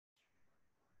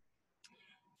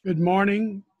Good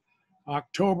morning,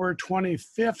 October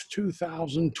 25th,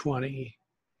 2020.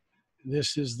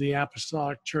 This is the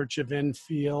Apostolic Church of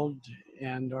Enfield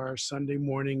and our Sunday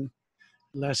morning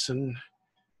lesson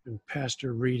and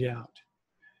Pastor Readout.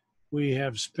 We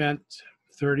have spent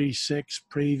 36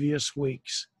 previous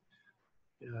weeks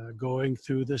going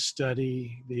through the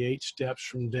study, the 8 steps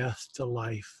from death to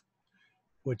life,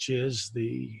 which is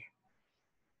the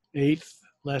 8th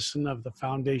lesson of the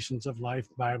Foundations of Life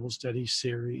Bible Study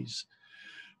series.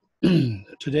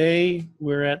 Today,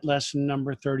 we're at lesson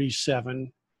number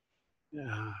 37.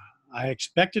 I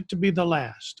expect it to be the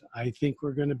last. I think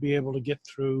we're going to be able to get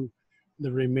through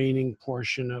the remaining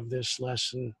portion of this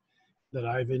lesson that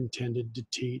I've intended to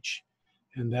teach,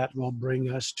 and that will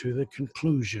bring us to the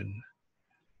conclusion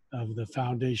of the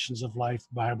Foundations of Life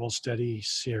Bible Study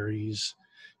series,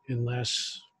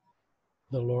 unless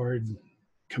the Lord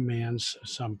commands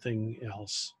something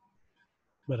else.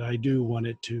 But I do want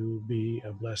it to be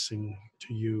a blessing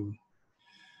to you.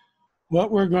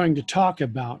 What we're going to talk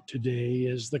about today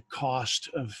is the cost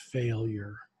of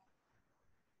failure.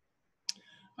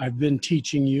 I've been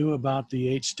teaching you about the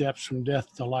 8 steps from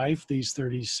death to life, these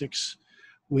 36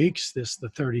 weeks, this the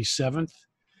 37th,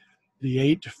 the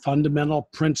 8 fundamental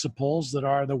principles that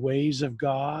are the ways of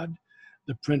God,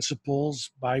 the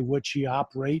principles by which He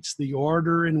operates, the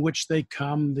order in which they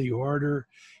come, the order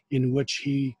in which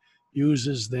He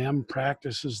uses them,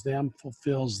 practices them,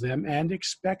 fulfills them, and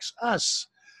expects us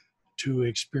to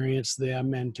experience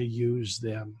them and to use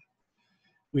them.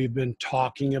 We've been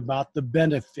talking about the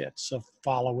benefits of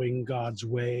following God's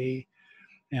way,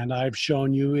 and I've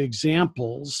shown you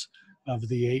examples of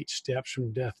the 8 steps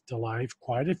from death to life,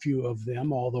 quite a few of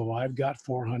them, although I've got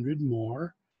 400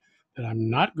 more that I'm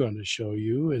not going to show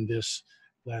you in this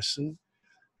lesson,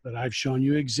 but I've shown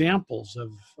you examples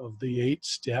of the 8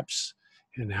 steps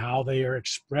and how they are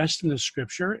expressed in the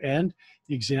scripture and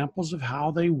examples of how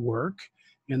they work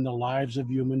in the lives of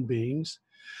human beings.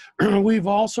 We've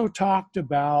also talked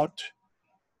about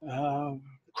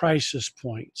crisis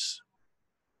points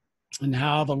and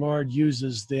how the Lord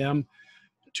uses them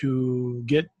to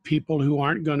get people who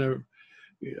aren't going to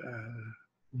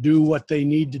do what they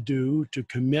need to do, to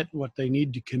commit what they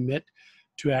need to commit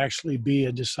to actually be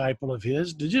a disciple of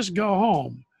His, to just go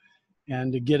home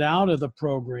and to get out of the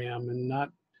program and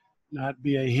not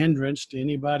be a hindrance to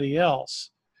anybody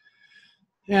else.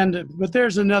 But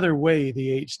there's another way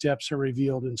the 8 steps are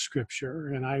revealed in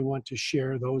Scripture, and I want to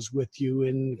share those with you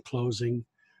in closing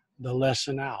the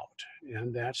lesson out.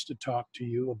 And that's to talk to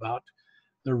you about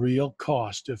the real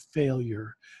cost of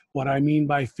failure. What I mean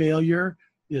by failure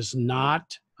is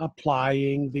not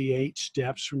applying the 8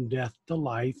 steps from death to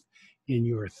life in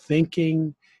your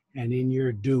thinking and in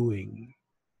your doing,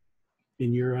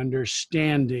 in your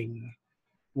understanding.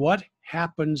 What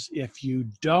happens if you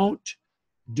don't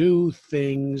do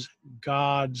things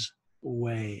God's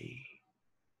way?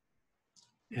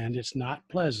 And it's not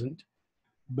pleasant,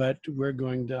 but we're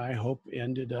going to, I hope,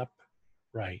 end it up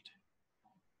right.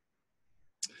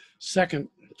 2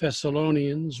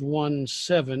 Thessalonians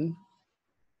 1:7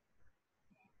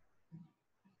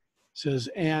 says,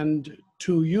 "And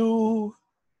to you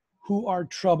who are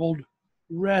troubled,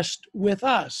 rest with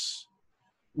us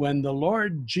when the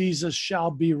Lord Jesus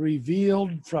shall be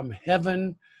revealed from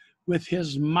heaven with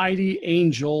His mighty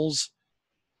angels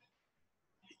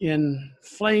in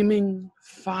flaming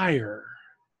fire,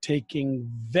 taking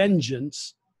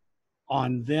vengeance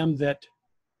on them that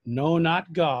know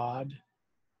not God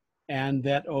and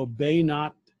that obey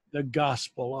not the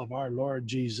gospel of our Lord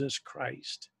Jesus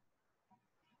Christ,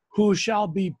 who shall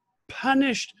be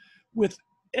punished with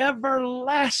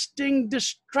everlasting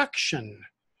destruction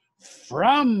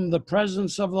from the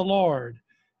presence of the Lord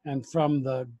and from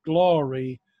the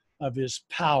glory of His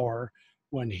power,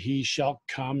 when He shall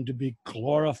come to be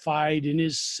glorified in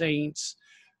His saints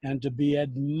and to be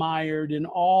admired in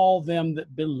all them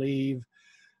that believe,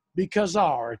 because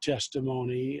our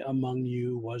testimony among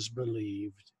you was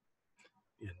believed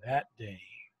in that day."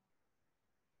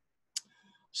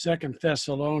 2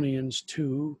 Thessalonians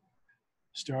 2,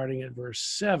 starting at verse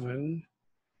 7,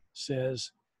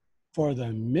 says, "For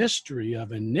the mystery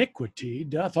of iniquity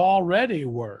doth already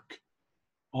work.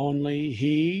 Only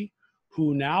he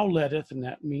who now letteth," and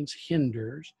that means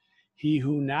hinders, "he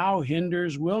who now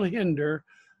hinders will hinder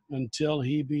until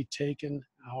he be taken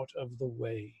out of the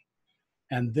way.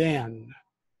 And then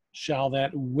shall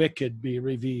that wicked be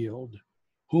revealed,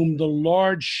 whom the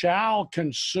Lord shall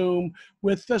consume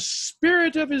with the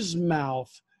spirit of His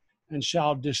mouth, and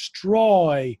shall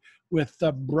destroy with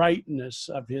the brightness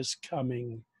of His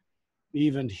coming,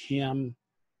 even him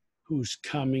whose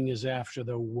coming is after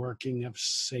the working of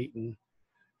Satan,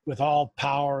 with all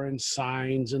power and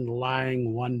signs and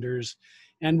lying wonders,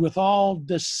 and with all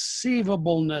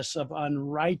deceivableness of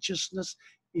unrighteousness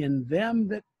in them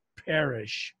that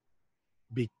perish,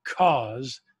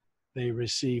 because they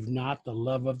receive not the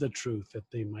love of the truth, that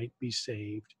they might be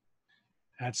saved.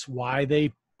 That's why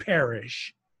they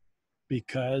perish,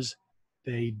 because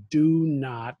they do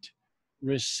not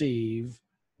receive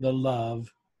the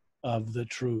love of the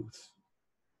truth.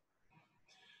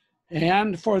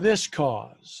 And for this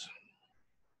cause,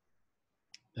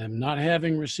 them not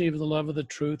having received the love of the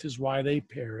truth is why they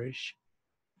perish.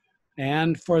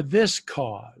 And for this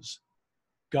cause,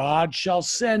 God shall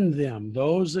send them,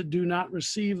 those that do not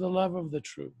receive the love of the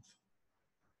truth.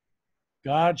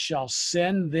 God shall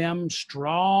send them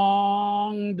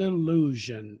strong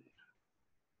delusion,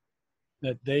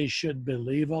 that they should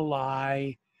believe a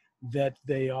lie, that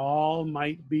they all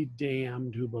might be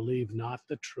damned who believe not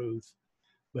the truth,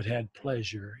 but had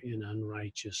pleasure in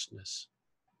unrighteousness.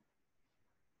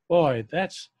 Boy,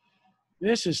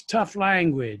 this is tough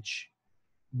language,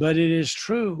 but it is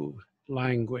true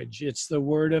language. It's the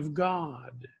word of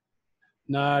God.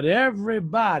 Not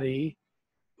everybody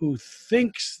who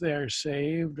thinks they're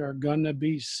saved are going to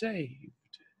be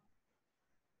saved.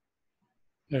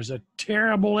 There's a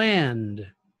terrible end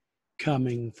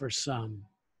coming for some.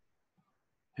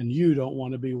 And you don't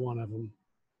want to be one of them.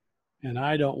 And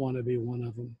I don't want to be one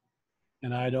of them.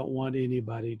 And I don't want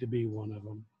anybody to be one of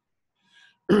them.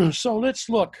 So let's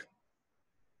look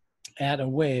at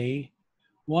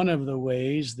one of the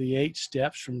ways the 8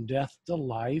 steps from death to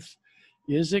life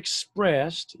is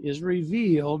expressed, is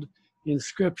revealed in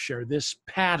Scripture, this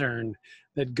pattern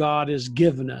that God has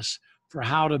given us for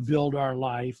how to build our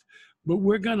life. But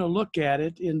we're going to look at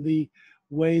it in the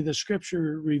way the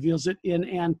Scripture reveals it, in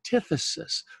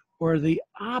antithesis, or the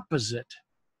opposite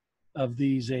of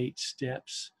these 8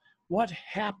 steps. What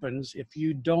happens if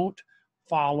you don't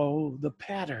follow the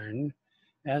pattern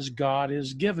as God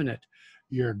has given it?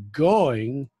 You're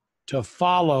going to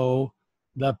follow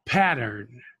the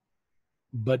pattern,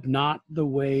 but not the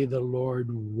way the Lord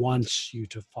wants you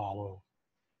to follow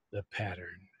the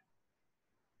pattern.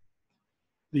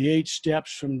 The 8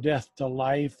 steps from death to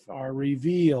life are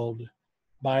revealed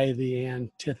by the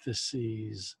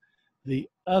antitheses, the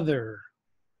other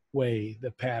way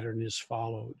the pattern is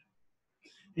followed.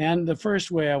 And the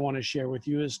first way I want to share with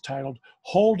you is titled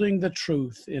Holding the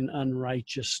Truth in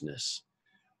Unrighteousness.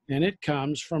 And it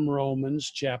comes from Romans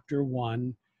chapter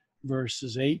 1,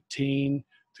 verses 18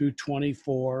 through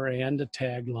 24, and a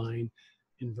tagline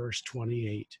in verse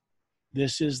 28.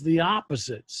 This is the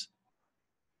opposites.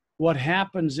 What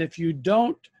happens if you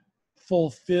don't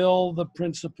fulfill the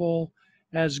principle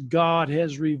as God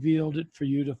has revealed it for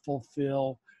you to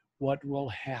fulfill? What will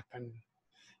happen?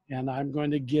 And I'm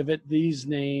going to give it these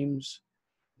names,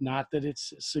 not that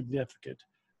it's significant.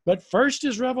 But first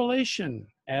is revelation,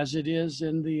 as it is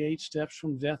in the 8 steps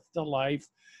from death to life.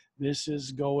 This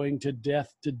is going to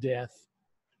death.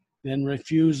 Then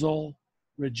refusal,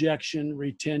 rejection,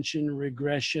 retention,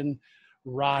 regression,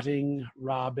 rotting,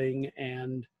 robbing,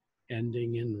 and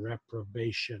ending in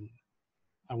reprobation.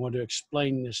 I want to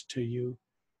explain this to you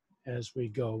as we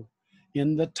go.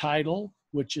 In the title,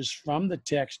 which is from the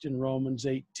text in Romans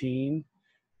 18,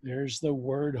 there's the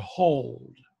word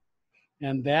hold.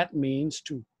 And that means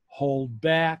to hold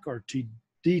back, or to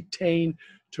detain,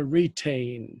 to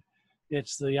retain.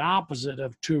 It's the opposite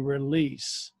of to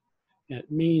release. It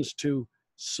means to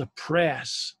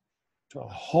suppress, to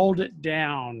hold it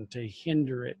down, to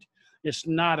hinder it. It's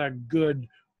not a good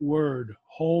word.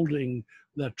 Holding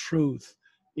the truth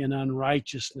in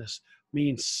unrighteousness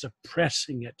means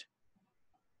suppressing it,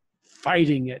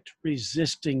 fighting it,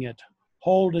 resisting it,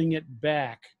 holding it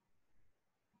back.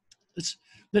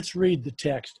 Let's read the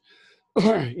text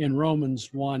in Romans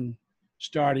 1,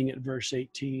 starting at verse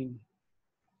 18.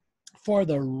 For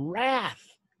the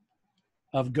wrath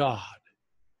of God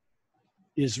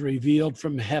is revealed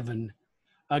from heaven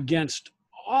against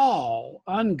all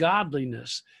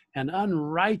ungodliness and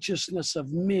unrighteousness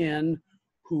of men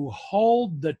who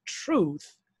hold the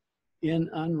truth in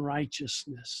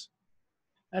unrighteousness.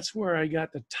 That's where I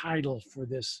got the title for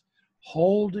this,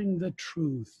 Holding the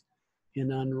Truth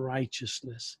in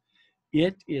Unrighteousness.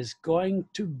 It is going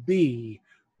to be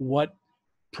what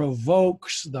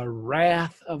provokes the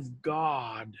wrath of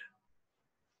God,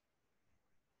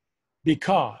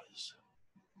 because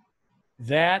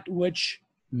that which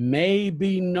may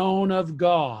be known of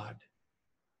God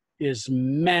is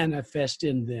manifest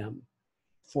in them,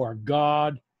 for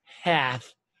God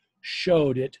hath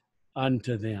showed it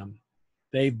unto them.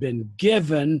 They've been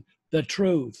given the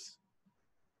truth.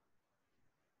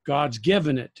 God's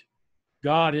given it.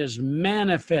 God has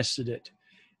manifested it,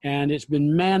 and it's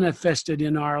been manifested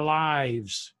in our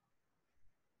lives.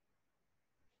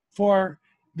 For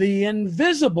the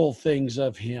invisible things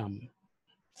of him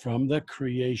from the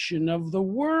creation of the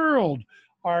world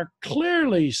are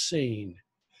clearly seen,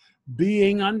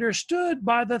 being understood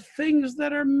by the things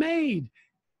that are made,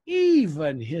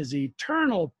 even his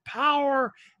eternal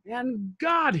power and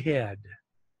Godhead.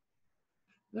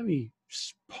 Let me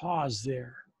pause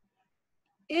there.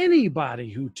 Anybody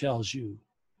who tells you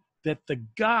that the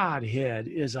Godhead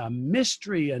is a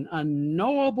mystery, an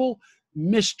unknowable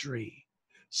mystery,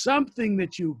 something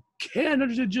that you cannot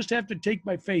just have to take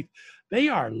by faith, they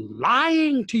are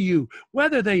lying to you,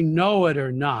 whether they know it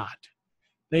or not.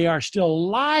 They are still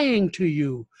lying to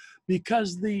you,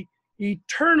 because the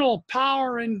eternal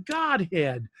power and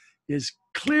Godhead is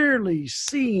clearly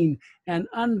seen and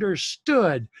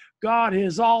understood. God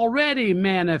has already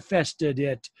manifested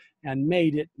it and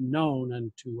made it known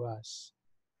unto us,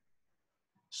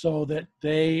 so that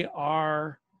they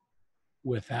are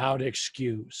without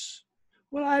excuse.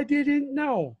 Well, I didn't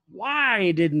know.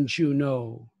 Why didn't you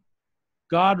know?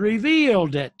 God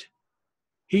revealed it.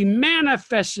 He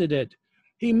manifested it.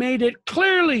 He made it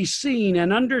clearly seen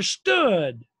and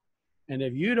understood. And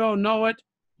if you don't know it,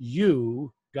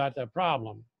 you got the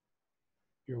problem.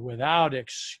 You're without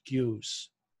excuse.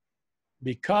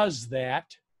 Because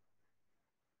that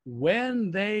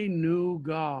when they knew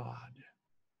God,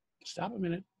 stop a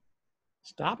minute.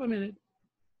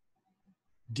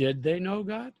 Did they know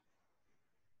God?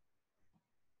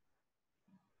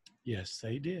 Yes,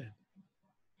 they did.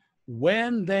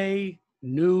 When they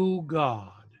knew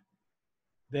God,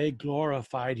 they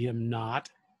glorified him not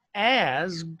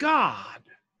as God,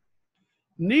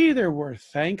 neither were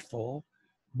thankful,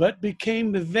 but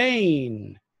became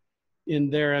vain in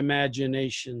their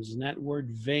imaginations. And that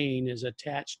word vain is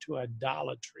attached to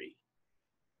idolatry.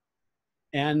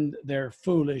 And their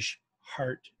foolish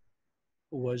heart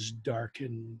was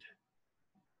darkened.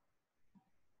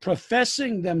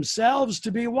 Professing themselves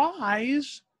to be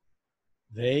wise,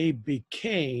 they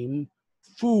became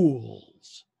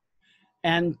fools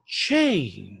and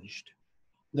changed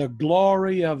the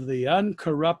glory of the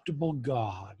uncorruptible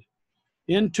God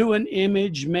into an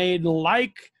image made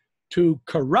like to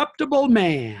corruptible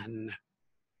man,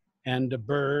 and to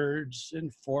birds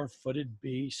and four-footed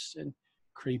beasts and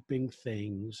creeping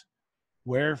things.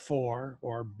 Wherefore,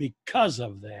 or because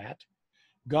of that,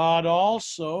 God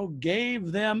also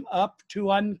gave them up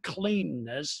to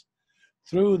uncleanness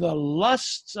through the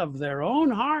lusts of their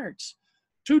own hearts,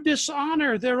 to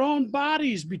dishonor their own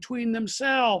bodies between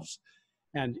themselves.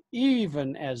 And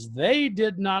even as they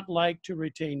did not like to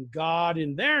retain God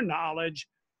in their knowledge,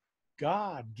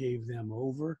 God gave them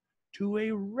over to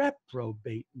a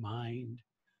reprobate mind,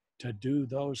 to do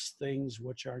those things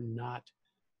which are not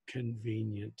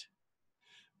convenient.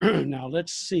 Now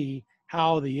let's see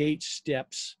how the 8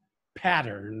 steps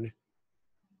pattern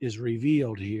is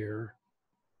revealed here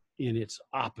in its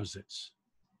opposites.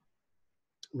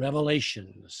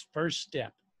 Revelation, this first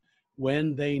step,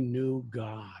 when they knew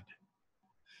God.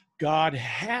 God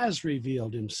has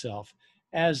revealed himself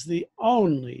as the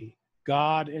only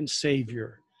God and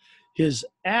Savior. His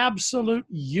absolute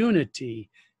unity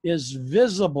is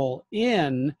visible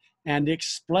in and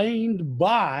explained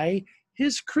by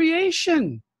his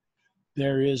creation.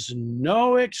 There is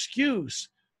no excuse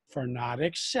for not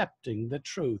accepting the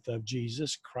truth of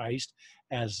Jesus Christ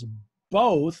as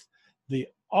both the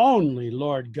only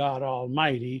Lord God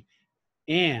Almighty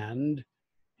and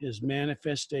his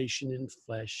manifestation in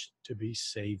flesh to be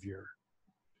Savior.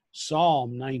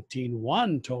 Psalm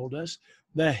 19:1 told us,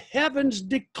 the heavens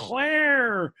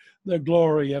declare the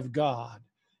glory of God,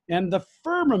 and the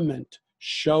firmament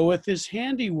showeth his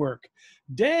handiwork.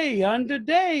 Day unto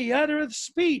day uttereth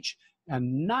speech,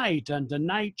 and night unto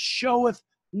night showeth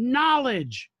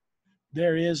knowledge.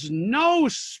 There is no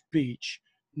speech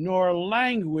nor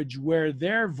language where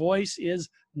their voice is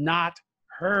not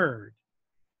heard.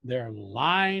 Their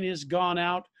line is gone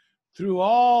out through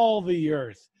all the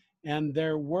earth, and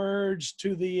their words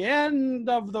to the end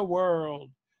of the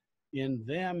world. In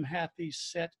them hath he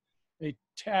set a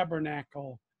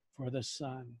tabernacle for the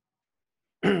sun.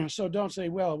 So don't say,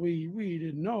 well, we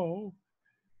didn't know.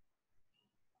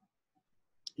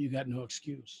 You got no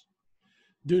excuse.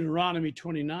 Deuteronomy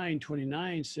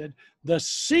 29:29 said, the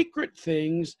secret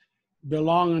things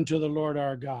belong unto the Lord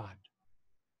our God,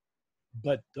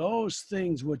 but those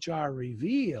things which are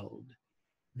revealed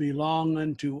belong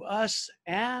unto us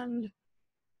and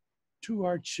to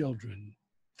our children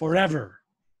forever,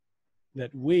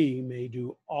 that we may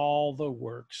do all the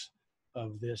works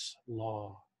of this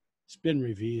law. It's been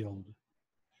revealed.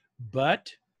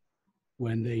 But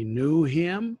when they knew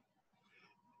him,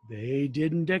 they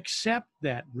didn't accept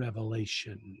that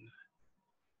revelation.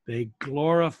 They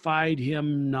glorified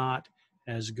him not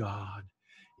as God.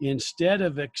 Instead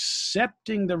of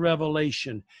accepting the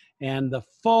revelation and the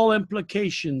full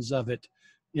implications of it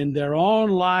in their own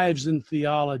lives and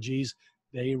theologies,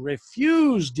 they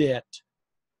refused it.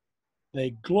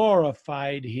 They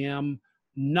glorified him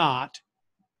not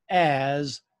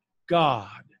as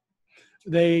God.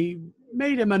 They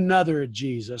made him another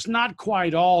Jesus, not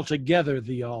quite altogether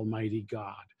the Almighty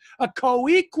God, a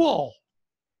co-equal,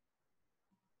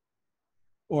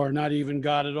 or not even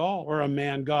God at all, or a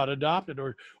man God adopted,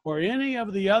 or any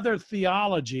of the other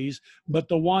theologies, but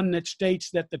the one that states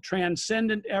that the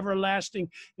transcendent, everlasting,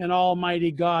 and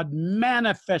almighty God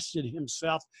manifested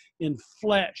himself in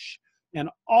flesh, and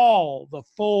all the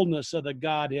fullness of the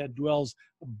Godhead dwells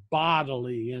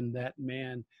bodily in that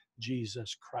man,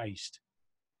 Jesus Christ.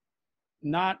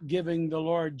 Not giving the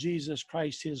Lord Jesus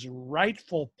Christ his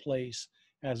rightful place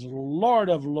as Lord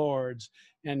of Lords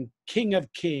and King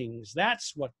of Kings.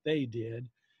 That's what they did,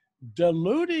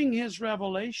 diluting his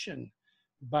revelation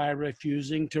by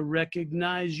refusing to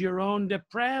recognize your own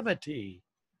depravity.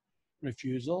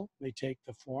 Refusal may take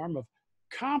the form of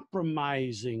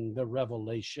compromising the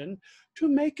revelation to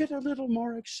make it a little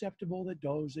more acceptable to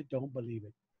those that don't believe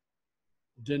it,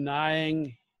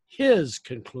 denying his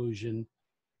conclusion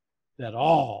that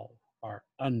all are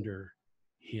under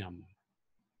him.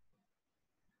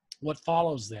 What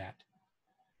follows that?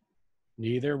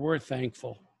 Neither were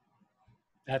thankful.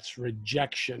 That's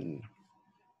rejection.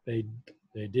 They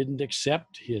didn't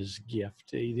accept his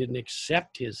gift. They didn't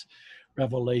accept his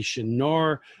revelation,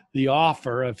 nor the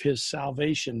offer of his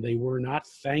salvation. They were not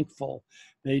thankful.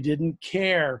 They didn't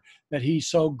care that he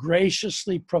so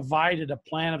graciously provided a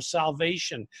plan of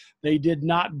salvation. They did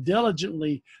not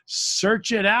diligently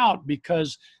search it out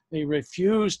because they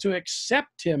refused to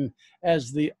accept him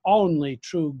as the only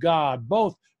true God,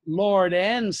 both Lord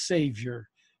and Savior,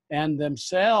 and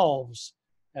themselves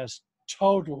as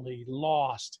totally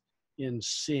lost in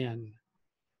sin.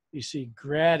 You see,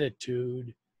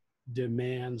 gratitude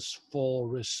demands full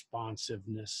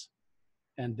responsiveness,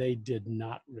 and they did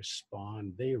not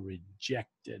respond. They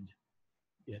rejected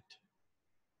it.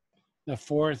 The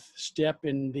fourth step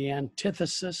in the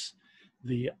antithesis,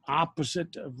 the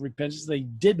opposite of repentance, they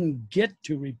didn't get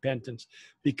to repentance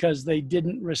because they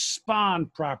didn't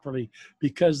respond properly,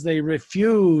 because they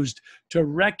refused to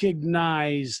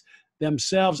recognize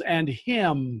themselves and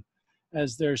him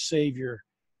as their Savior,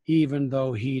 even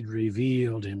though he'd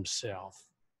revealed himself.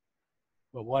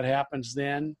 But what happens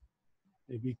then?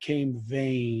 They became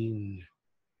vain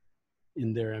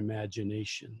in their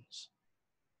imaginations.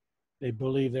 They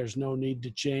believe there's no need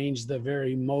to change the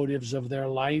very motives of their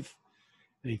life.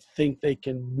 They think they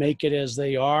can make it as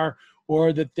they are,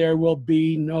 or that there will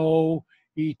be no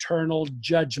eternal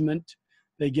judgment.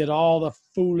 They get all the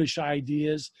foolish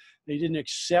ideas. They didn't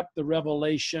accept the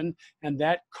revelation, and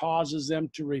that causes them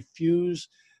to refuse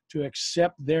to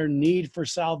accept their need for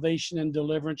salvation and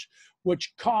deliverance,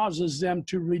 which causes them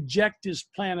to reject his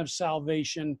plan of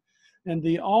salvation. And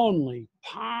the only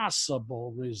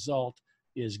possible result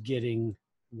is getting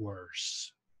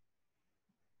worse.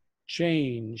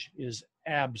 Change is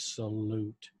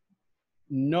absolute.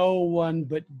 No one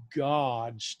but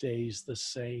God stays the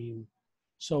same.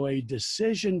 So a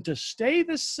decision to stay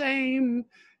the same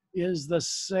has the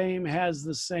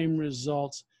same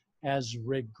results as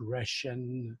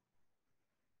regression.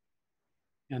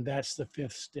 And that's the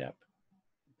fifth step.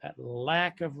 That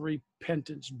lack of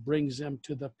repentance brings them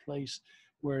to the place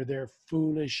where their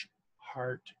foolish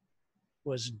heart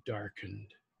was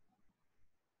darkened.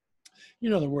 You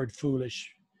know, the word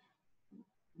foolish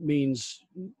means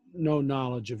no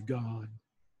knowledge of God.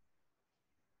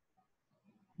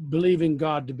 Believing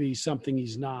God to be something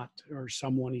he's not or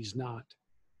someone he's not.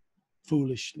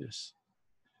 Foolishness.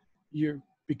 You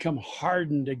become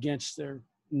hardened against their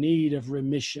need of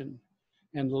remission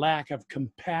and lack of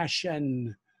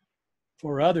compassion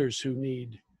for others who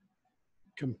need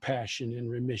compassion and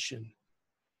remission.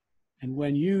 And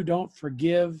when you don't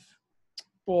forgive,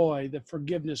 boy, the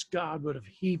forgiveness God would have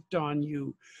heaped on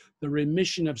you, the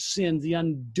remission of sin, the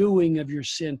undoing of your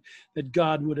sin that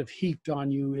God would have heaped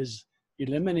on you is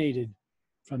eliminated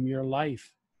from your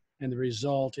life. And the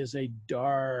result is a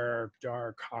dark,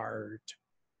 dark heart.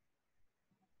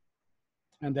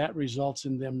 And that results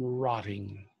in them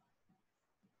rotting,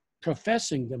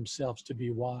 professing themselves to be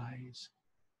wise.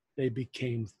 They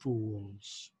became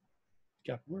fools.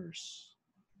 It got worse.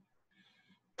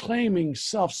 Claiming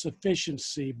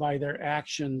self-sufficiency by their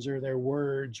actions or their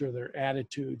words or their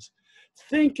attitudes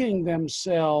thinking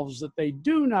themselves that they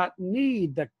do not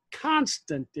need the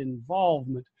constant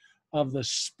involvement of the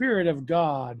Spirit of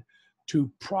God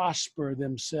to prosper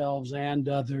themselves and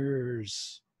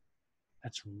others.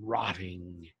 That's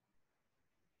rotting.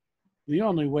 The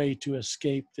only way to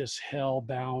escape this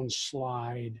hell-bound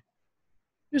slide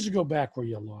is to go back where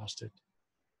you lost it.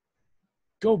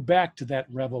 Go back to that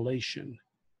revelation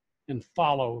and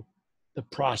follow the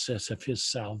process of his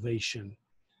salvation.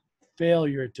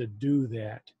 Failure to do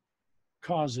that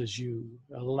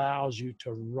allows you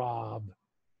to rob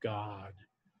God.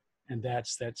 And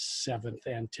that's that seventh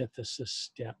antithesis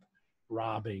step,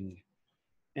 robbing,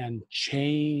 and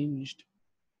changed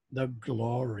the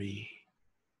glory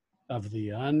of the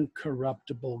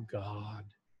uncorruptible God.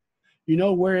 You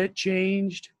know where it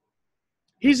changed?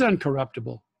 He's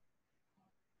uncorruptible.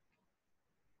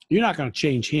 You're not going to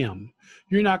change him.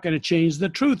 You're not going to change the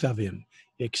truth of him,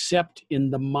 except in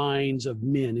the minds of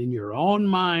men, in your own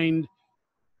mind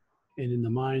and in the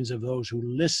minds of those who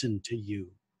listen to you,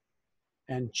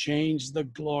 and change the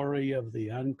glory of the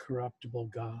uncorruptible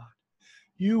God.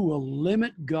 You will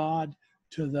limit God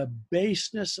to the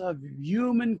baseness of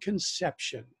human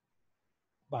conception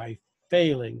by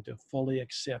failing to fully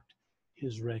accept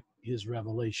his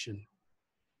revelation,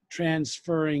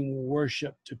 transferring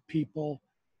worship to people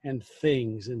and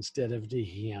things instead of to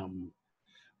him,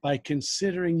 by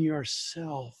considering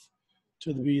yourself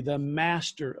to be the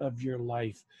master of your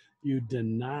life. You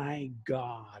deny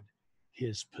God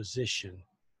his position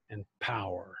and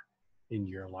power in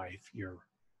your life. You're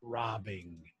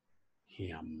robbing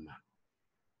him.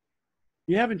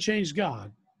 You haven't changed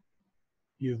God.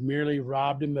 You've merely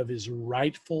robbed him of his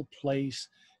rightful place,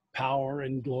 power,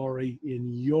 and glory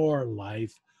in your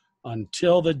life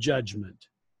until the judgment.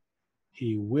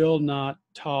 He will not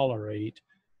tolerate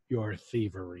your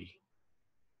thievery.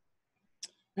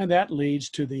 And that leads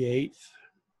to the eighth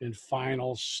and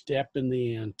final step in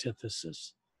the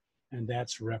antithesis, and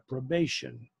that's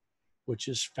reprobation, which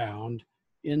is found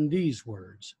in these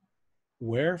words.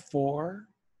 Wherefore,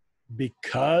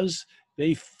 because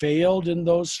they failed in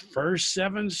those first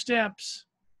 7 steps,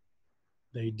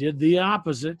 they did the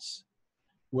opposites.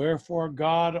 Wherefore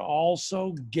God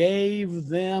also gave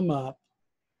them up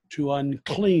to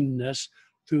uncleanness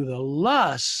through the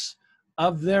lusts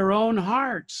of their own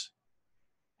hearts.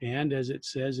 And as it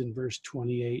says in verse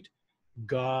 28,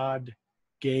 God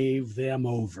gave them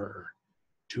over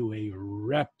to a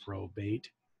reprobate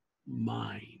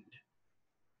mind.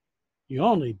 You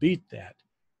only beat that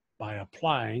by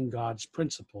applying God's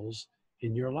principles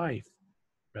in your life.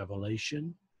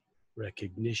 Revelation,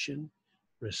 recognition,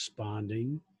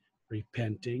 responding,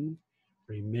 repenting,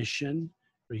 remission,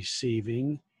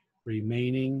 receiving,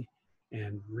 remaining,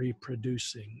 and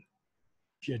reproducing.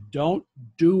 If you don't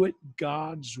do it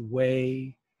God's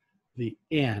way, the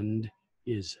end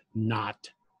is not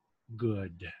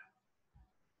good.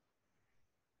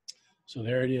 So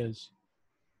there it is.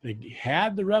 They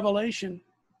had the revelation,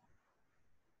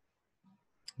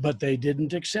 but they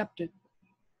didn't accept it.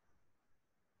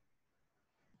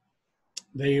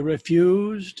 They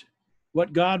refused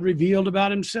what God revealed about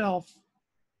himself,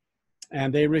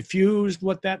 and they refused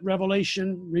what that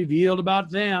revelation revealed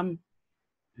about them,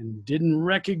 and didn't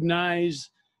recognize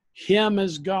him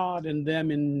as God and them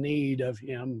in need of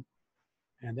him.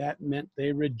 And that meant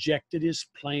they rejected his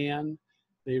plan.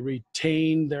 They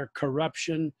retained their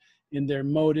corruption in their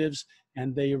motives,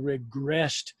 and they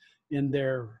regressed in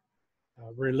their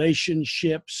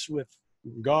relationships with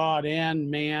God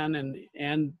and man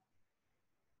and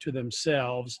to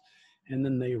themselves. And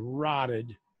then they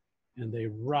rotted, and they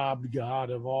robbed God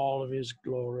of all of his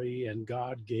glory, and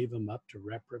God gave them up to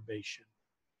reprobation.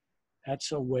 That's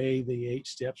the way the 8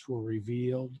 steps were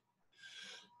revealed.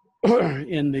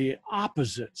 In the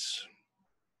opposites,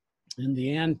 in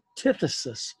the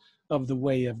antithesis of the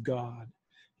way of God,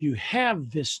 you have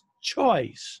this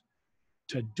choice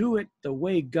to do it the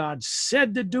way God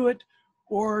said to do it,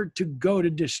 or to go to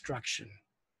destruction.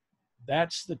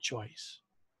 That's the choice.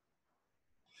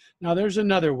 Now, there's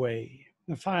another way,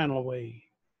 the final way,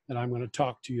 that I'm going to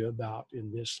talk to you about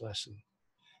in this lesson.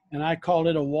 And I call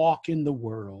it a walk in the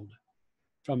world,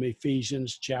 from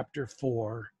Ephesians chapter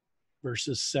 4,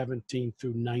 verses 17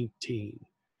 through 19.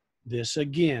 This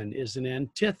again is an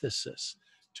antithesis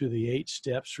to the 8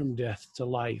 steps from death to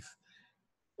life.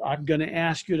 I'm going to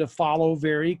ask you to follow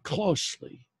very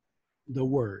closely the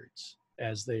words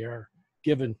as they are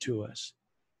given to us.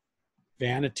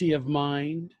 Vanity of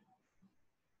mind,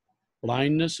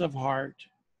 blindness of heart,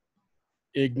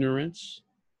 ignorance,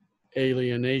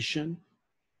 alienation,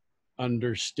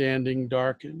 understanding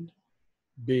darkened,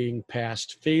 being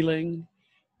past feeling,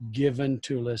 given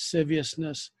to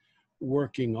lasciviousness,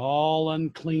 working all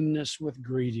uncleanness with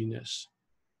greediness.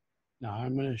 Now,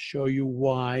 I'm going to show you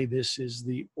why this is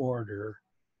the order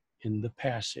in the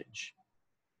passage.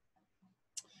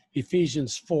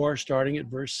 Ephesians 4, starting at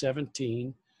verse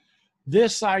 17.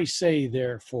 This I say,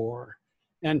 therefore,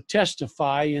 and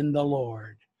testify in the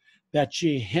Lord, that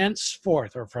ye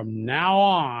henceforth, or from now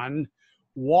on,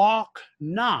 walk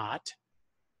not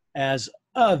as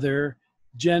other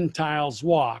Gentiles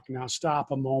walk. Now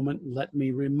stop a moment and let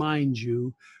me remind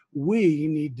you, we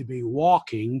need to be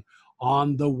walking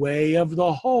on the way of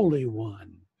the Holy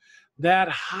One, that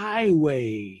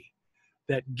highway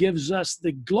that gives us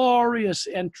the glorious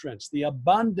entrance, the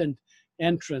abundant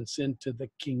entrance into the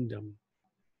kingdom.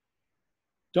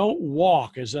 Don't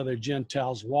walk as other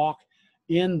Gentiles walk,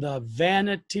 in the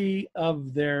vanity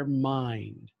of their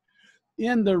mind.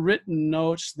 In the written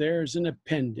notes, there's an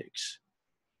appendix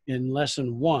in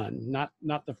lesson 1,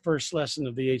 not the first lesson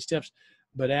of the 8 steps,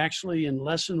 but actually in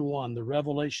lesson 1, the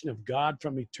revelation of God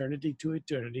from eternity to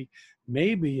eternity,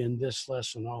 maybe in this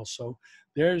lesson also.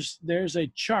 There's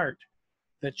a chart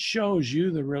that shows you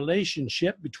the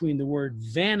relationship between the word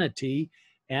vanity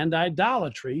and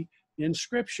idolatry in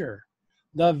Scripture.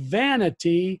 The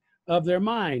vanity of their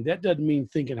mind. That doesn't mean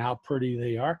thinking how pretty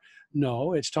they are.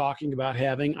 No, it's talking about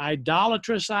having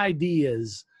idolatrous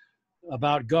ideas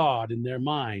about God in their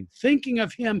mind, thinking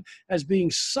of him as being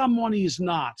someone he's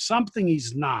not, something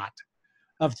he's not,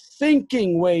 of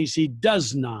thinking ways he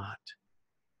does not.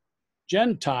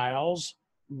 Gentiles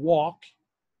walk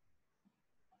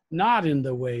not in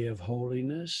the way of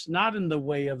holiness, not in the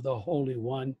way of the Holy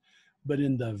One, but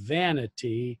in the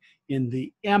vanity, in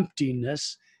the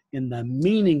emptiness, in the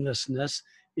meaninglessness,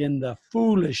 in the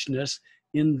foolishness,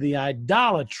 in the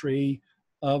idolatry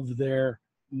of their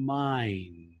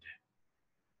mind.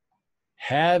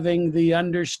 Having the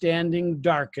understanding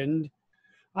darkened.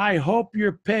 I hope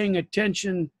you're paying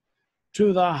attention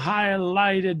to the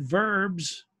highlighted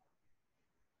verbs.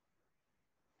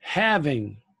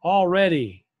 Having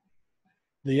already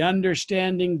the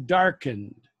understanding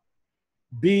darkened,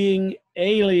 being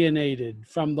alienated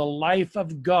from the life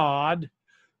of God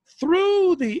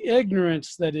through the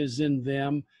ignorance that is in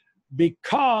them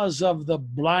because of the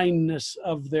blindness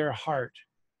of their heart,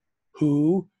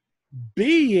 who,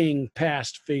 being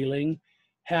past feeling,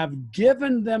 have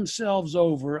given themselves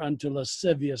over unto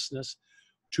lasciviousness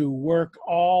to work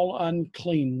all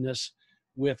uncleanness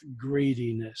with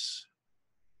greediness.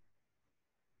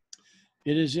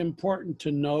 It is important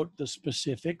to note the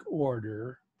specific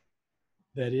order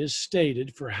that is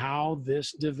stated for how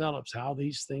this develops, how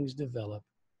these things develop.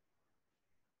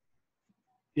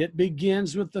 It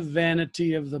begins with the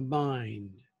vanity of the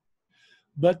mind.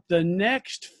 But the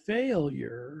next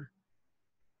failure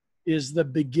is the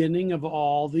beginning of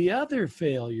all the other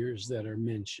failures that are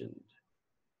mentioned.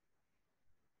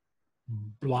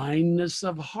 Blindness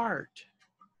of heart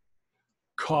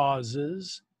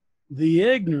causes the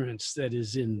ignorance that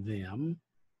is in them,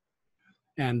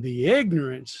 and the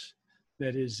ignorance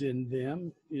that is in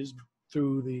them is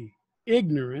through the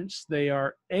ignorance they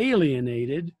are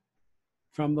alienated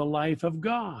from the life of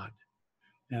God,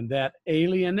 and that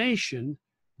alienation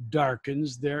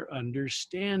darkens their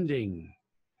understanding.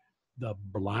 The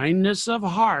blindness of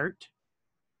heart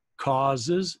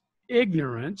causes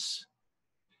ignorance,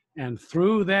 and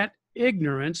through that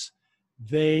ignorance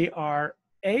they are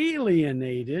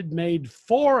alienated, made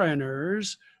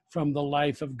foreigners from the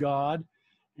life of God,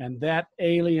 and that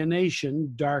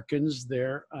alienation darkens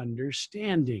their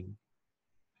understanding.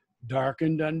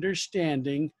 Darkened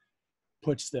understanding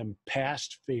puts them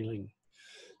past feeling.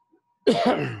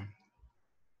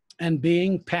 And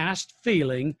being past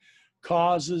feeling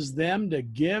causes them to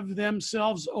give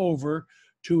themselves over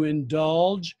to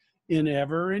indulge in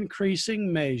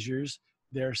ever-increasing measures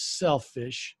their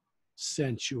selfish,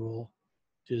 sensual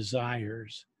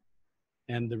desires.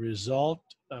 And the result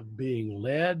of being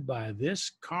led by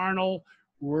this carnal,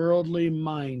 worldly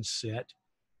mindset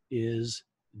is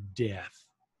death.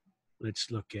 Let's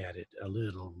look at it a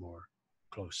little more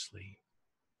closely.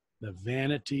 The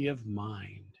vanity of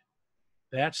mind.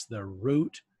 That's the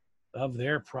root of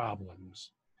their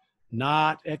problems.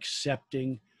 Not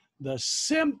accepting the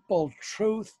simple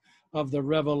truth of the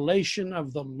revelation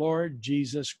of the Lord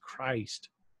Jesus Christ.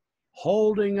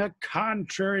 Holding a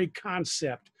contrary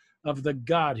concept of the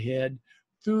Godhead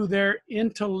through their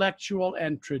intellectual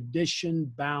and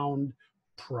tradition-bound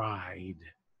pride.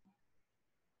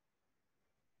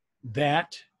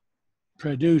 That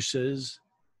produces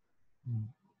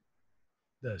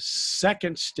the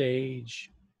second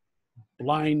stage,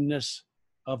 blindness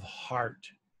of heart.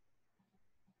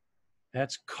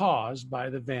 That's caused by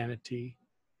the vanity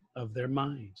of their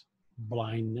minds,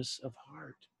 blindness of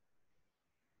heart.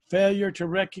 Failure to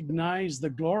recognize the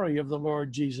glory of the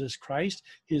Lord Jesus Christ,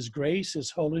 his grace,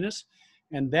 his holiness,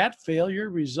 and that failure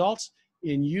results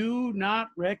in you not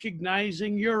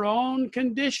recognizing your own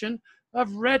condition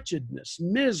of wretchedness,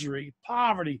 misery,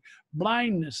 poverty,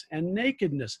 blindness, and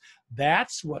nakedness.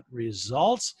 That's what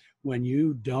results when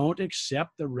you don't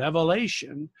accept the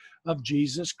revelation of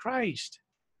Jesus Christ,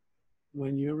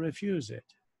 when you refuse it.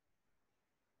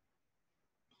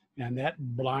 And that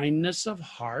blindness of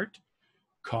heart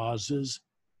causes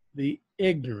the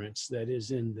ignorance that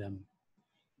is in them.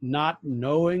 Not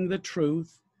knowing the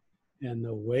truth and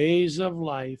the ways of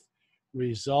life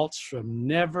results from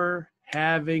never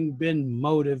having been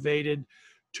motivated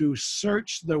to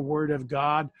search the Word of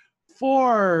God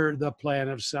for the plan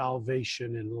of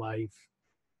salvation in life.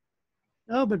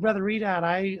 Oh, but Brother Readout,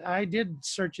 I did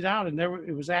search it out, and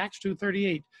it was Acts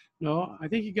 2:38. No, I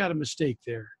think you got a mistake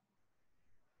there.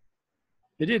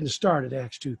 It didn't start at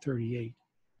Acts 2:38. It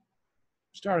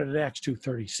started at Acts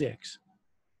 2:36.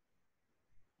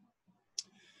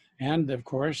 And of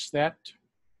course, that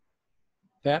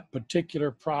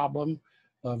particular problem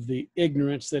of the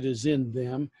ignorance that is in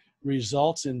them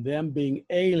results in them being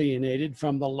alienated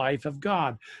from the life of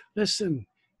God. Listen,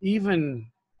 even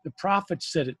the prophet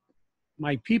said it,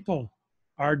 my people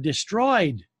are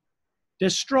destroyed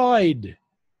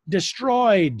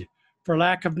for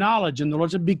lack of knowledge. And the Lord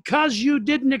said, because you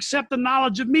didn't accept the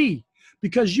knowledge of me,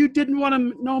 because you didn't want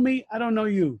to know me, I don't know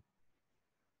you.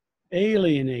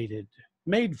 Alienated,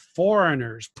 made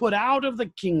foreigners, put out of the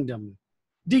kingdom,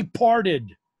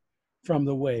 departed from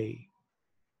the way,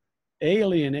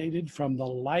 alienated from the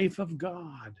life of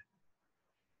God.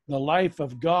 The life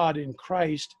of God in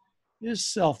Christ is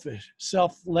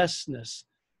selflessness,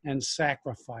 and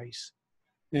sacrifice.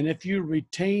 And if you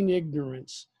retain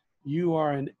ignorance, you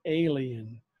are an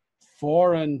alien,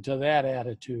 foreign to that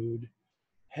attitude,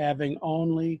 having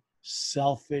only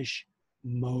selfish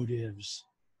motives,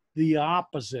 the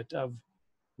opposite of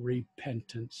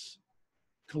repentance.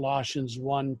 Colossians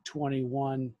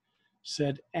 1:21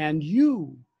 said, and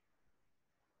you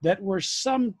that were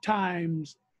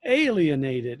sometimes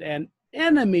alienated and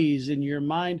enemies in your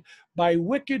mind by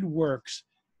wicked works,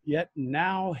 yet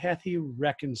now hath he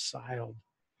reconciled.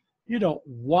 You don't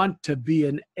want to be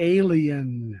an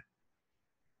alien.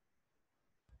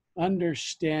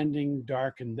 Understanding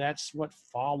darkened. That's what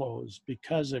follows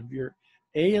because of your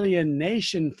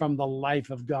alienation from the life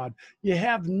of God. You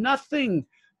have nothing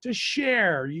to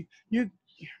share.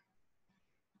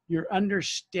 Your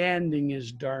understanding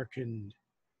is darkened.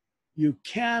 You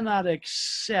cannot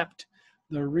accept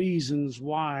the reasons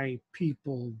why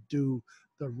people do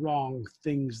the wrong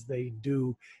things they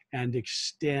do and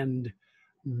extend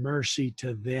mercy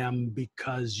to them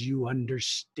because you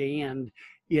understand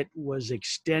it was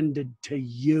extended to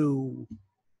you.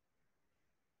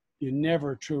 You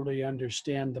never truly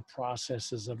understand the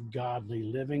processes of godly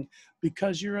living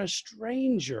because you're a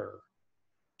stranger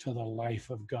to the life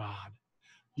of God.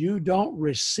 You don't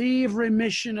receive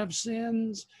remission of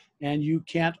sins, and you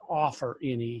can't offer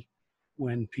any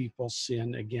when people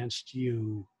sin against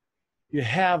you. You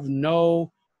have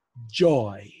no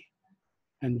joy.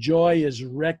 And joy is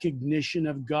recognition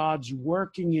of God's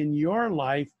working in your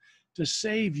life to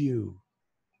save you.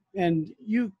 And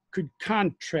you could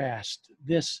contrast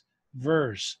this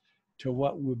verse to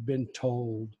what we've been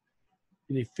told.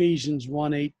 In Ephesians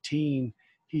 1:18,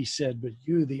 he said, but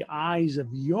you, the eyes of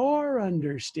your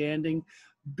understanding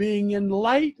being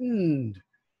enlightened,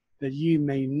 that ye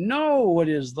may know what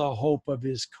is the hope of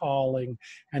his calling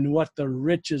and what the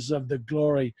riches of the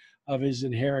glory of his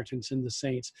inheritance in the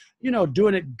saints. You know,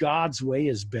 doing it God's way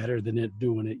is better than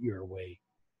doing it your way.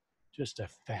 Just a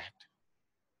fact.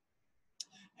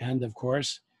 And of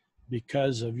course,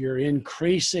 because of your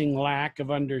increasing lack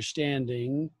of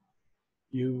understanding,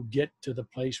 you get to the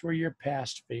place where you're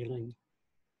past failing.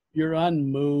 You're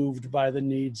unmoved by the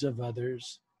needs of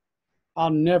others. I'll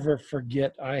never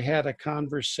forget, I had a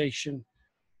conversation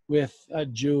with a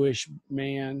Jewish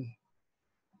man.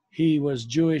 He was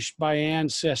Jewish by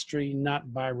ancestry,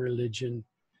 not by religion.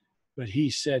 But he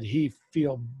said he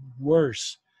feel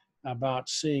worse about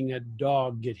seeing a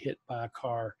dog get hit by a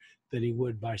car than he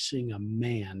would by seeing a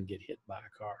man get hit by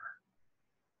a car.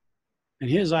 And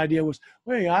his idea was,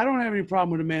 hey, I don't have any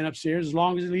problem with a man upstairs as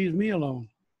long as he leaves me alone.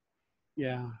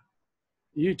 Yeah.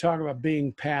 You talk about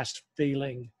being past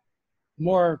failing,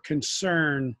 more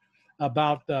concern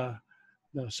about the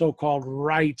so-called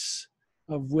rights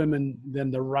of women than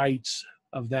the rights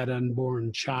of that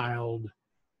unborn child.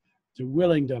 They're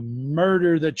willing to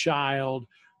murder the child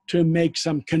to make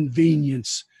some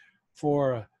convenience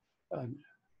for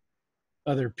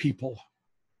other people.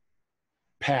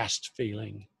 Past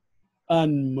feeling,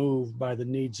 unmoved by the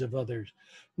needs of others,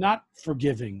 not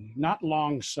forgiving, not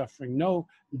long-suffering, no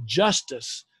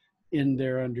justice in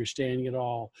their understanding at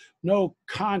all, no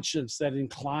conscience that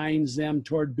inclines them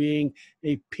toward being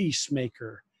a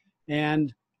peacemaker,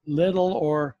 and little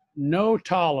or no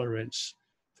tolerance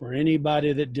for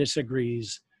anybody that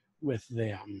disagrees with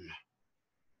them.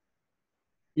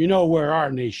 You know where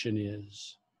our nation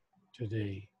is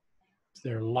today.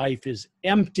 Their life is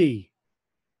empty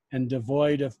and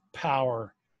devoid of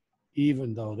power,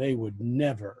 even though they would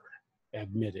never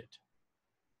admit it.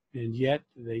 And yet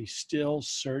they still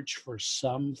search for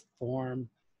some form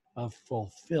of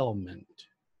fulfillment.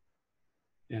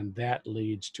 And that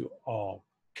leads to all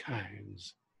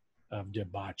kinds of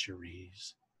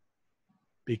debaucheries.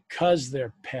 Because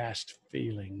they're past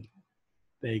feeling,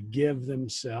 they give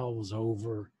themselves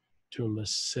over to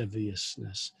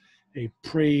lasciviousness, a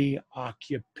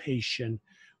preoccupation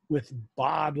with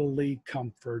bodily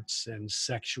comforts and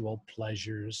sexual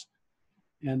pleasures.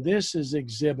 And this is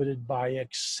exhibited by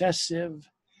excessive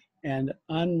and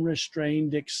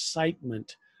unrestrained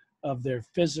excitement of their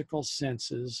physical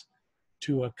senses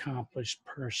to accomplish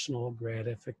personal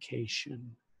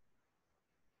gratification.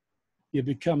 You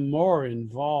become more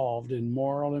involved in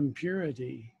moral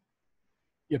impurity.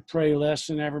 You pray less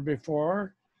than ever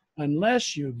before,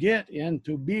 unless you get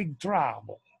into big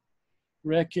trouble,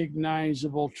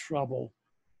 recognizable trouble.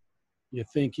 You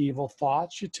think evil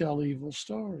thoughts, you tell evil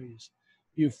stories.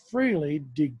 You freely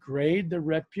degrade the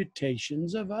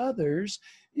reputations of others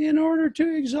in order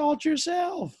to exalt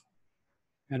yourself.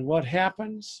 And what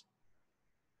happens?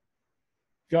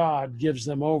 God gives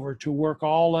them over to work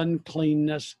all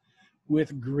uncleanness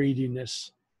with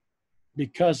greediness,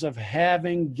 because of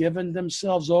having given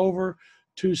themselves over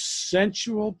to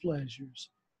sensual pleasures.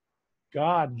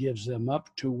 God gives them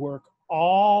up to work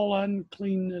all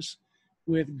uncleanness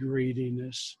with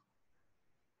greediness.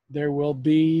 There will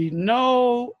be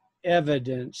no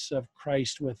evidence of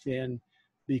Christ within,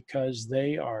 because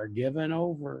they are given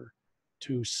over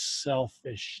to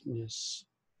selfishness.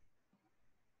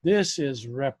 This is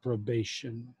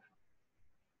reprobation.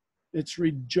 It's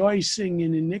rejoicing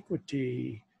in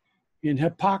iniquity, in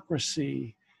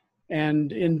hypocrisy,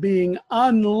 and in being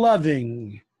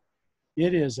unloving.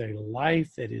 It is a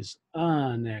life that is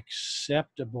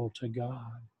unacceptable to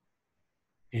God.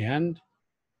 And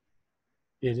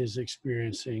it is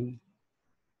experiencing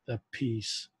the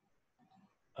peace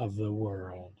of the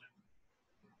world.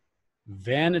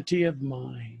 Vanity of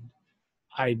mind,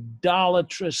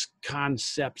 idolatrous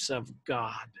concepts of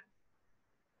God,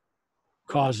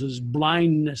 causes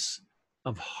blindness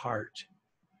of heart,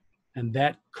 and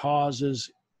that causes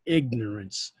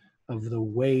ignorance of the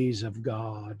ways of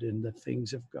God and the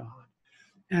things of God.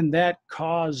 And that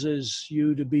causes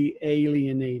you to be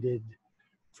alienated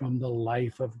from the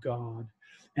life of God.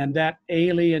 And that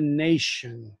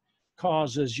alienation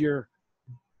causes your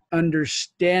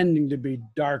understanding to be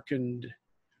darkened.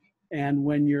 And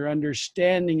when your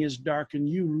understanding is darkened,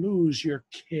 you lose your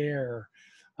care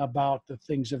about the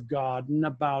things of God and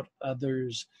about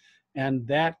others. And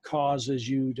that causes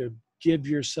you to give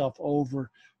yourself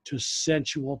over to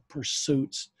sensual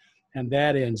pursuits. And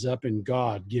that ends up in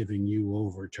God giving you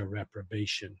over to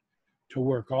reprobation, to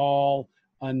work all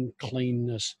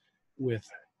uncleanness with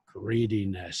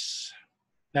greediness.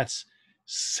 That's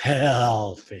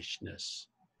selfishness.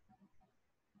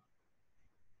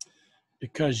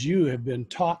 Because you have been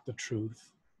taught the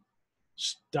truth,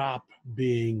 stop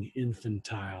being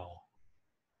infantile.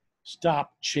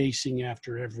 Stop chasing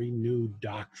after every new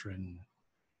doctrine.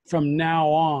 From now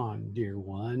on, dear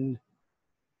one,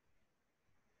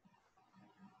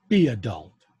 be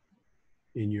adult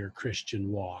in your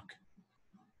Christian walk.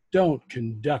 Don't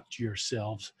conduct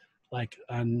yourselves like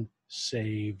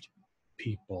unsaved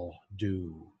people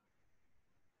do.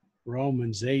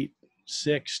 Romans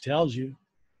 8:6 tells you,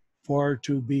 for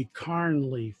to be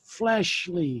carnally,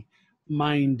 fleshly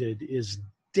minded is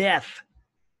death,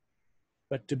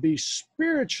 but to be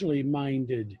spiritually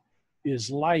minded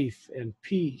is life and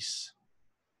peace.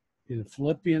 In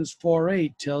Philippians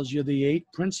 4:8 tells you the 8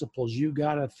 principles you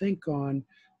got to think on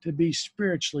to be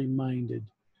spiritually minded.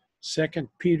 2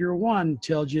 Peter 1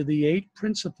 tells you the 8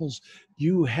 principles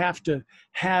you have to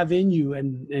have in you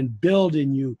and build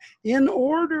in you in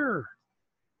order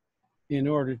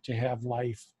to have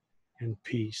life and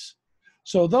peace.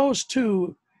 So those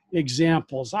 2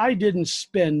 examples, I didn't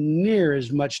spend near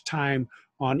as much time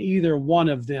on either one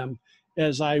of them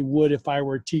as I would if I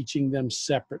were teaching them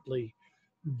separately.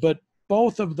 But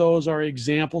both of those are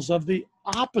examples of the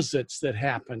opposites that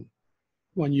happen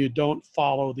when you don't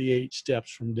follow the 8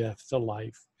 steps from death to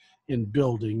life in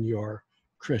building your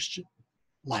Christian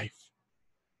life.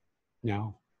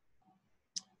 Now,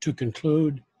 to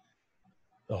conclude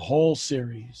the whole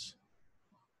series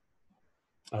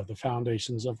of the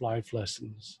Foundations of Life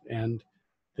lessons and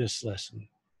this lesson,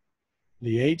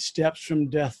 the 8 steps from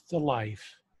death to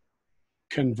life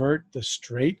convert the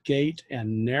straight gate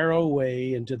and narrow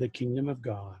way into the kingdom of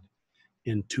God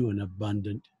into an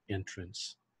abundant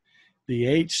entrance. The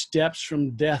 8 steps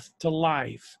from death to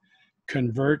life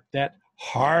convert that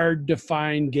hard to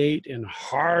find gate and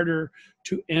harder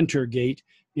to enter gate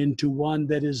into one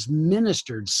that is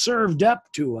ministered, served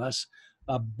up to us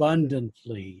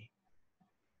abundantly.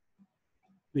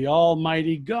 The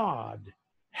Almighty God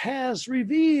has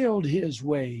revealed his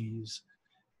ways.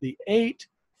 The 8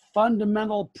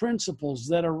 fundamental principles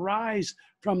that arise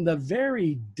from the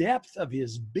very depth of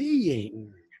his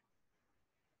being.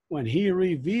 When he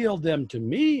revealed them to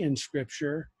me in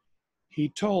Scripture, he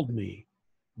told me,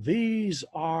 these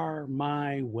are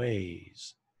my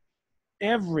ways.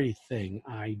 Everything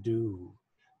I do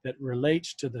that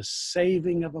relates to the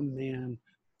saving of a man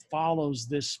follows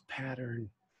this pattern,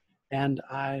 and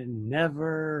I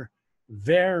never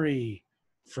vary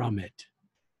from it.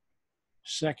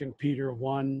 2 Peter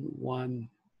 1:1,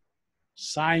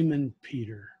 Simon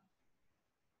Peter,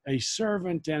 a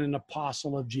servant and an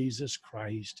apostle of Jesus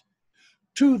Christ,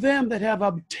 to them that have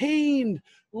obtained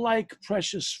like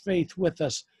precious faith with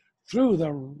us through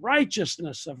the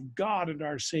righteousness of God and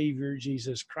our Savior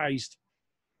Jesus Christ,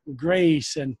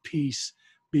 grace and peace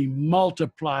be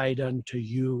multiplied unto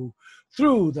you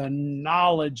through the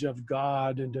knowledge of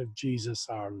God and of Jesus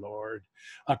our Lord,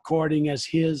 according as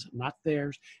his, not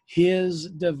theirs, his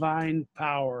divine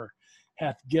power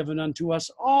hath given unto us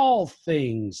all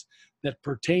things that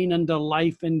pertain unto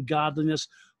life and godliness,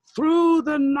 through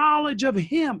the knowledge of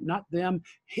him, not them,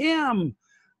 him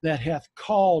that hath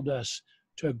called us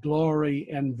to glory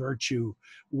and virtue,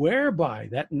 whereby,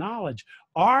 that knowledge,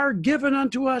 are given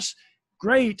unto us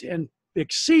great and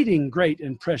exceeding great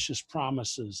and precious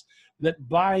promises, that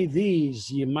by these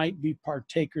ye might be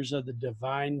partakers of the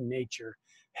divine nature,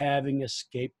 having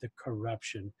escaped the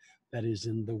corruption that is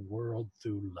in the world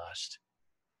through lust.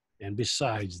 And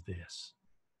besides this,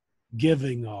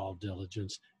 giving all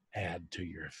diligence, add to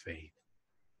your faith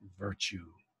virtue,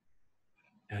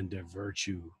 and to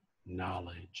virtue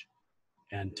knowledge,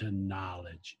 and to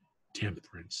knowledge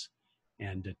temperance,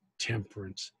 and to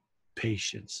temperance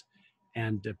patience,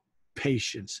 and to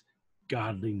patience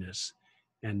godliness,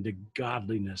 and to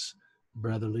godliness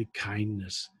brotherly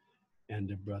kindness, and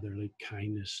to brotherly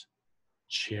kindness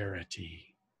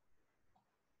charity.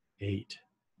 8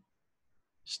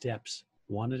 steps,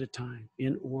 one at a time,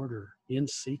 in order, in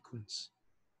sequence.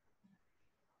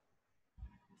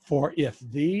 For if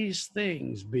these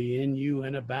things be in you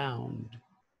and abound,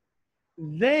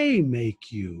 they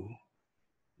make you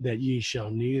that ye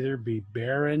shall neither be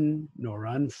barren nor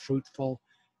unfruitful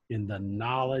in the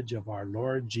knowledge of our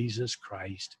Lord Jesus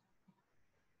Christ.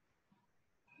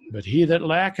 But he that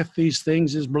lacketh these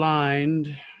things is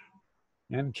blind,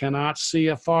 and cannot see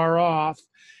afar off,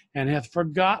 and hath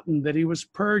forgotten that he was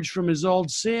purged from his old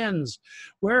sins.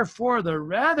 Wherefore the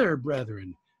rather,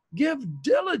 brethren, give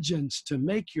diligence to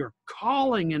make your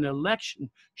calling and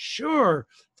election sure.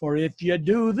 For if ye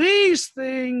do these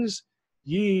things,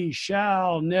 ye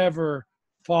shall never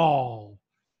fall.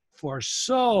 For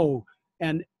so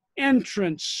an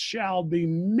entrance shall be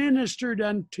ministered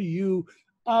unto you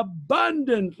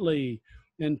abundantly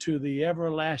into the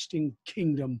everlasting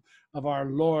kingdom of our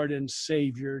Lord and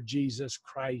Savior Jesus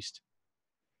Christ.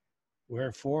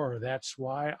 Wherefore, that's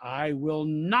why I will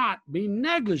not be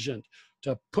negligent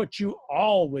to put you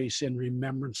always in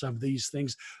remembrance of these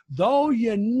things, though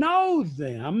you know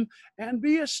them and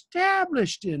be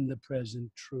established in the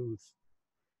present truth.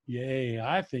 Yea,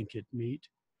 I think it meet,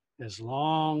 as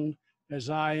long as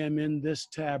I am in this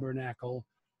tabernacle,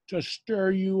 to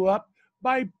stir you up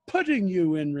by putting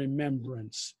you in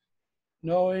remembrance,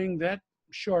 knowing that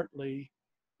shortly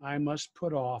I must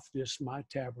put off this my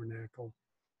tabernacle,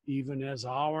 even as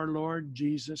our Lord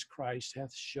Jesus Christ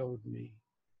hath showed me.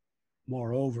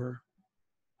 Moreover,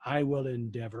 I will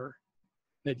endeavor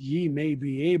that ye may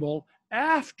be able,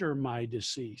 after my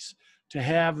decease, to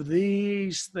have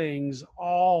these things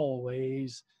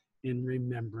always in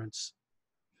remembrance.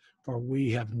 For we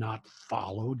have not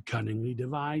followed cunningly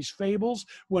devised fables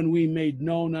when we made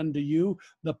known unto you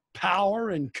the power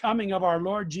and coming of our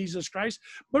Lord Jesus Christ,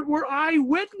 but were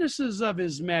eyewitnesses of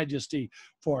his majesty.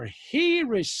 For he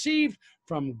received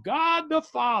from God the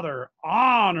Father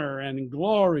honor and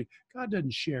glory. God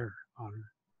doesn't share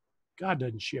honor. God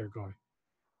doesn't share glory.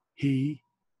 He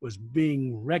was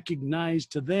being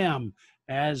recognized to them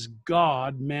as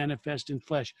God manifest in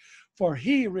flesh. For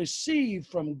he received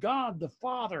from God the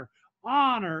Father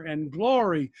honor and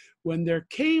glory when there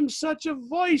came such a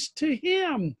voice to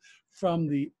him from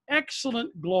the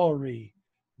excellent glory.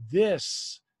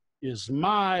 This is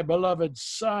my beloved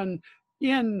Son,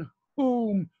 in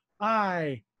whom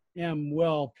I am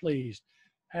well pleased.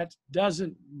 That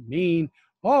doesn't mean,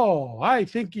 oh, I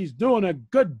think he's doing a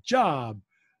good job.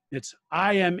 It's,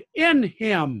 I am in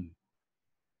him.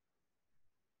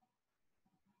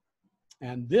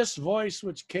 And this voice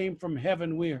which came from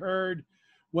heaven we heard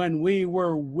when we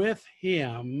were with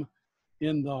him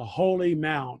in the holy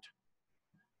mount.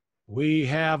 We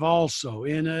have also,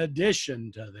 in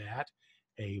addition to that,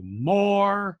 a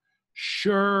more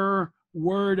sure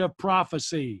word of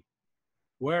prophecy,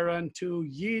 whereunto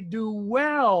ye do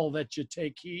well that ye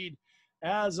take heed,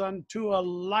 as unto a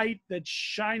light that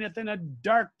shineth in a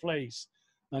dark place,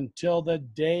 until the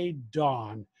day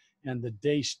dawn and the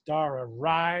day star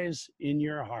arise in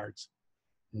your hearts,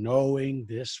 knowing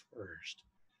this first,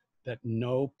 that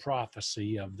no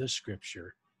prophecy of the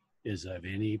Scripture is of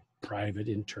any private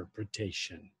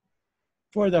interpretation.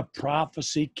 For the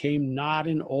prophecy came not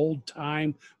in old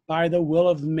time by the will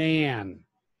of man,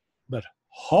 but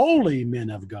holy men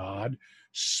of God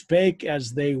spake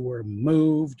as they were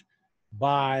moved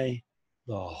by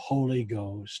the Holy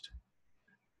Ghost.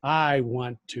 I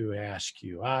want to ask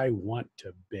you, I want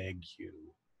to beg you,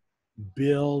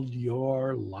 build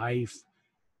your life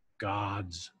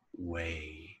God's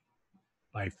way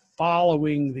by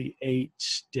following the 8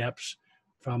 steps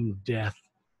from death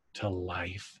to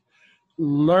life.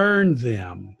 Learn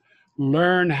them.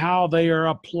 Learn how they are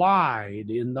applied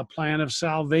in the plan of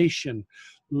salvation.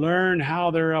 Learn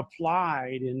how they're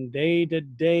applied in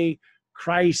day-to-day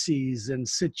crises and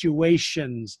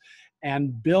situations,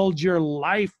 and build your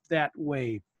life that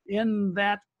way, in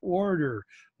that order,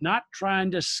 not trying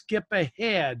to skip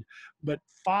ahead, but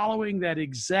following that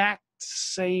exact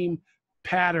same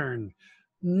pattern.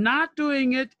 Not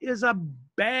doing it is a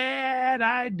bad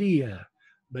idea,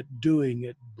 but doing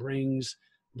it brings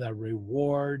the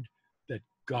reward that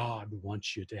God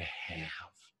wants you to have.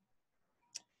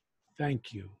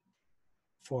 Thank you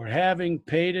for having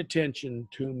paid attention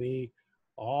to me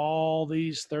all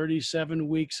these 37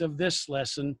 weeks of this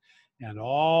lesson and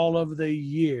all of the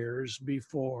years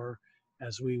before,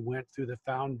 as we went through the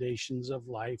Foundations of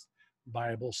Life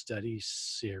Bible Study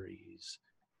series.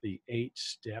 The 8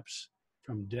 steps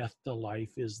from death to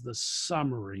life is the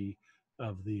summary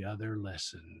of the other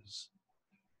lessons.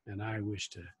 And I wish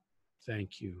to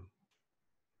thank you.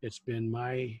 It's been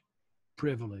my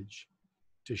privilege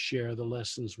to share the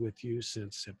lessons with you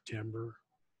since September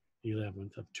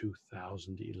 11th of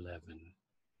 2011.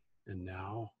 And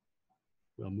now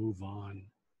we'll move on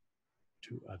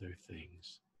to other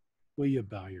things. Will you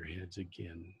bow your heads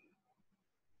again?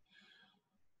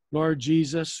 Lord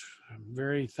Jesus, I'm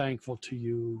very thankful to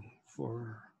you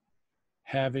for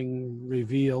having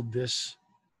revealed this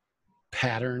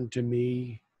pattern to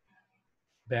me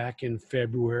back in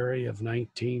February of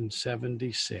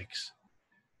 1976,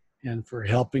 and for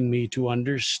helping me to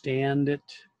understand it,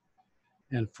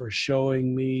 and for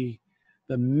showing me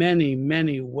the many,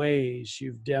 many ways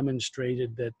you've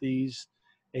demonstrated that these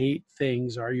 8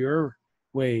 things are your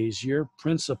ways, your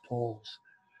principles,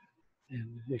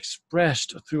 and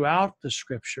expressed throughout the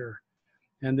Scripture,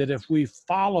 and that if we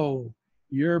follow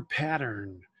your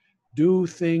pattern, do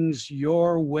things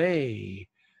your way,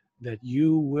 that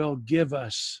you will give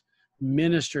us,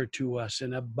 minister to us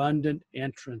an abundant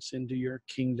entrance into your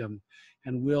kingdom,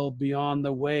 and will be on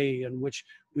the way in which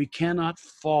we cannot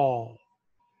fall.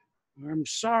 I'm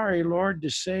sorry, Lord, to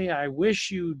say I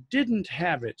wish you didn't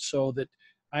have it so that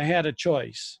I had a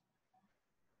choice,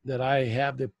 that I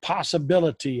have the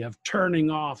possibility of turning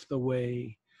off the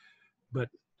way. But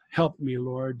help me,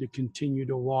 Lord, to continue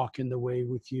to walk in the way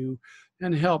with you,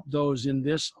 and help those in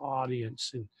this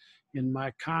audience and in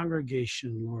my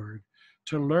congregation, Lord,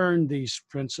 to learn these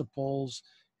principles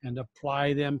and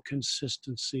apply them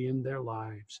consistency in their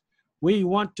lives. We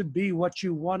want to be what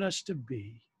you want us to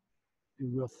be,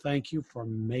 and we'll thank you for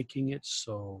making it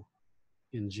so.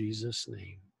 In Jesus'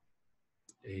 name,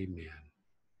 amen.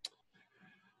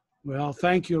 Well,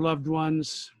 thank you, loved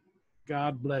ones.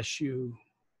 God bless you.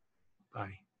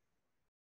 Bye.